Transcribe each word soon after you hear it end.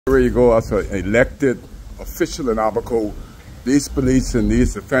Here you go, as an elected official in Abaco, these police and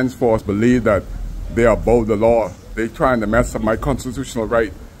these defense force believe that they are above the law. They trying to mess up my constitutional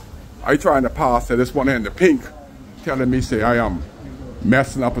right. I trying to pass this one in the pink, telling me, say, I am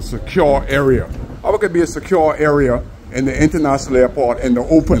messing up a secure area. How could be a secure area in the international airport in the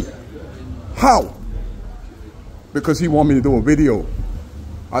open? How? Because he want me to do a video.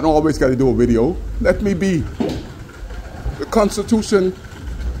 I don't always got to do a video. Let me be. The Constitution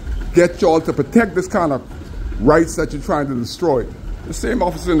gets y'all to protect this kind of rights that you're trying to destroy. The same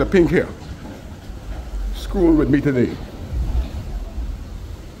officer in the pink here, screwing with me today.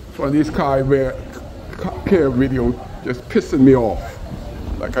 For these car video just pissing me off.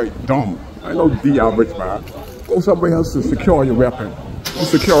 Like I dumb. I know the average man. Go somewhere else to secure your weapon. You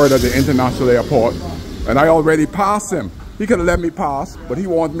secure it at the international airport. And I already passed him. He could have let me pass, but he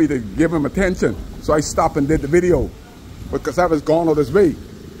wanted me to give him attention. So I stopped and did the video. Because I was gone all this way.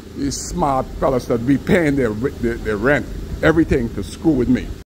 These smart fellas that be paying their rent, everything to screw with me.